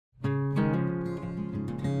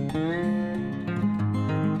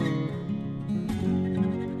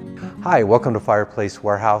Hi, welcome to Fireplace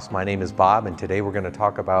Warehouse. My name is Bob, and today we're going to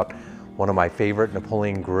talk about one of my favorite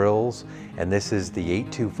Napoleon grills, and this is the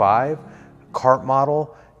 825 cart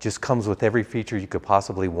model. Just comes with every feature you could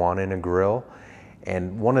possibly want in a grill.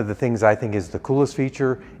 And one of the things I think is the coolest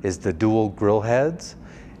feature is the dual grill heads.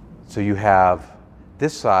 So you have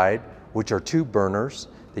this side, which are two burners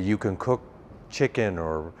that you can cook chicken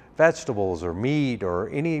or vegetables or meat or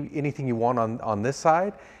anything you want on this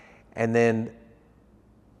side. And then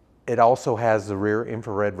it also has the rear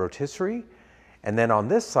infrared rotisserie. And then on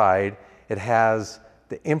this side, it has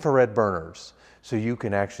the infrared burners. So you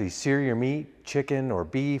can actually sear your meat, chicken or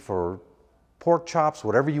beef or pork chops,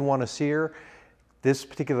 whatever you want to sear. This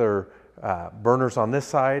particular burners on this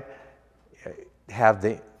side have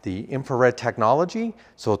the infrared technology.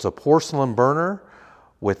 So it's a porcelain burner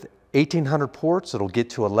with 1,800 ports. It'll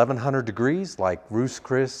get to 1,100 degrees like Ruth's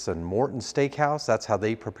Chris and Morton's Steakhouse. That's how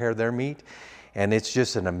they prepare their meat. And it's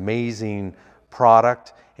just an amazing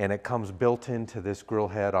product, and it comes built into this grill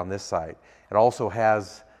head on this side. It also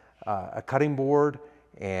has a cutting board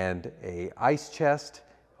and an ice chest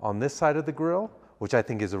on this side of the grill, which I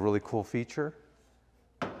think is a really cool feature.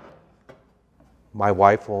 My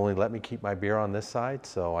wife will only let me keep my beer on this side,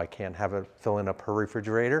 so I can't have it filling up her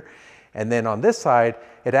refrigerator. And then on this side,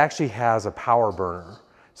 it actually has a power burner,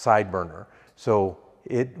 side burner. So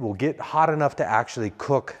it will get hot enough to actually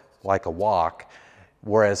cook like a wok,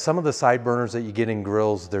 whereas some of the side burners that you get in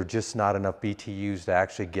grills, they're just not enough BTUs to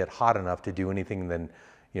actually get hot enough to do anything than,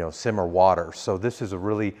 simmer water. So this is a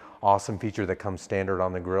really awesome feature that comes standard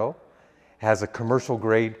on the grill. It has a commercial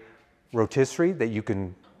grade rotisserie that you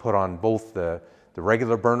can put on both the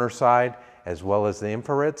regular burner side as well as the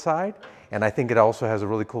infrared side. And I think it also has a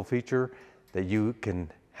really cool feature that you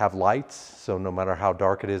can have lights, so no matter how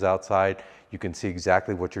dark it is outside, you can see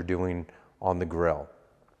exactly what you're doing on the grill.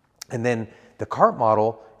 And then the cart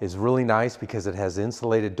model is really nice because it has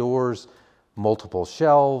insulated doors, multiple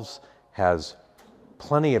shelves, has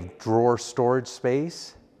plenty of drawer storage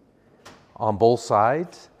space on both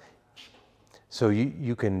sides. So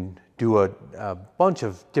you can do a bunch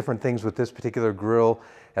of different things with this particular grill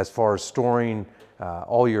as far as storing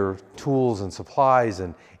all your tools and supplies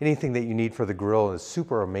and anything that you need for the grill. Is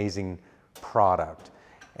super amazing product,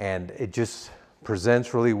 and it just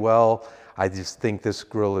presents really well. I just think this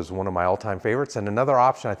grill is one of my all-time favorites. And another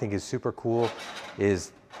option I think is super cool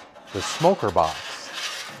is the smoker box.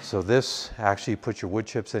 So this actually puts your wood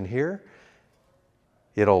chips in here.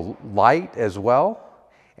 It'll light as well,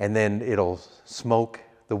 and then it'll smoke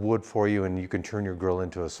the wood for you, and you can turn your grill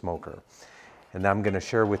into a smoker. And I'm going to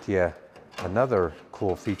share with you another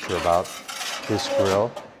cool feature about this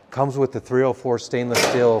grill. It comes with the 304 stainless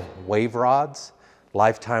steel wave rods,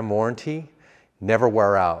 lifetime warranty. Never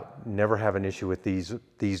wear out, never have an issue with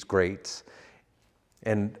these grates.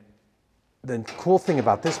 And the cool thing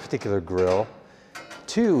about this particular grill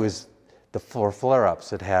too is the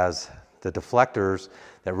flare-ups. It has the deflectors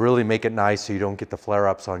that really make it nice so you don't get the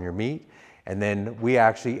flare-ups on your meat. And then we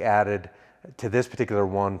actually added to this particular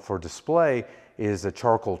one for display is a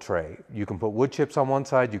charcoal tray. You can put wood chips on one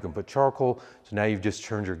side, you can put charcoal, so now you've just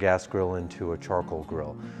turned your gas grill into a charcoal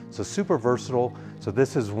grill. So super versatile. So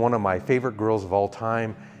this is one of my favorite grills of all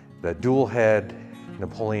time, the dual head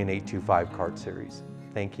Napoleon 825 cart series.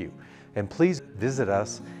 Thank you. And please visit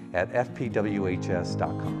us at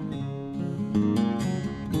fpwhs.com.